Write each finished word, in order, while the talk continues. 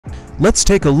Let's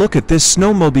take a look at this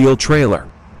snowmobile trailer.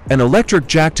 An electric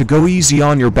jack to go easy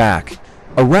on your back.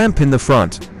 A ramp in the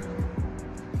front.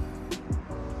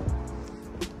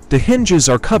 The hinges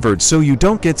are covered so you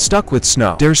don't get stuck with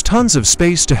snow. There's tons of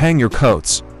space to hang your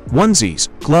coats, onesies,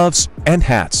 gloves, and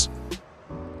hats.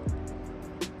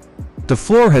 The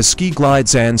floor has ski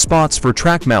glides and spots for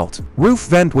track melt. Roof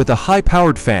vent with a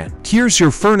high-powered fan. Here's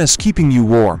your furnace keeping you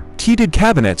warm. Heated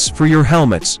cabinets for your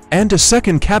helmets. And a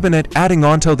second cabinet adding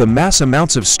onto the mass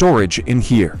amounts of storage in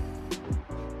here.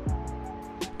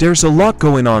 There's a lot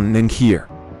going on in here.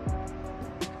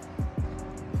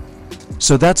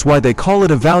 So that's why they call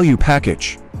it a value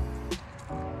package.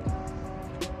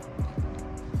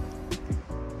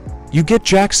 You get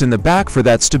jacks in the back for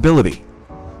that stability.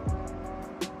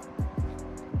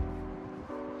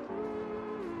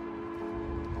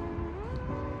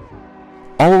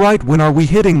 Alright, when are we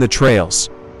hitting the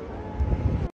trails?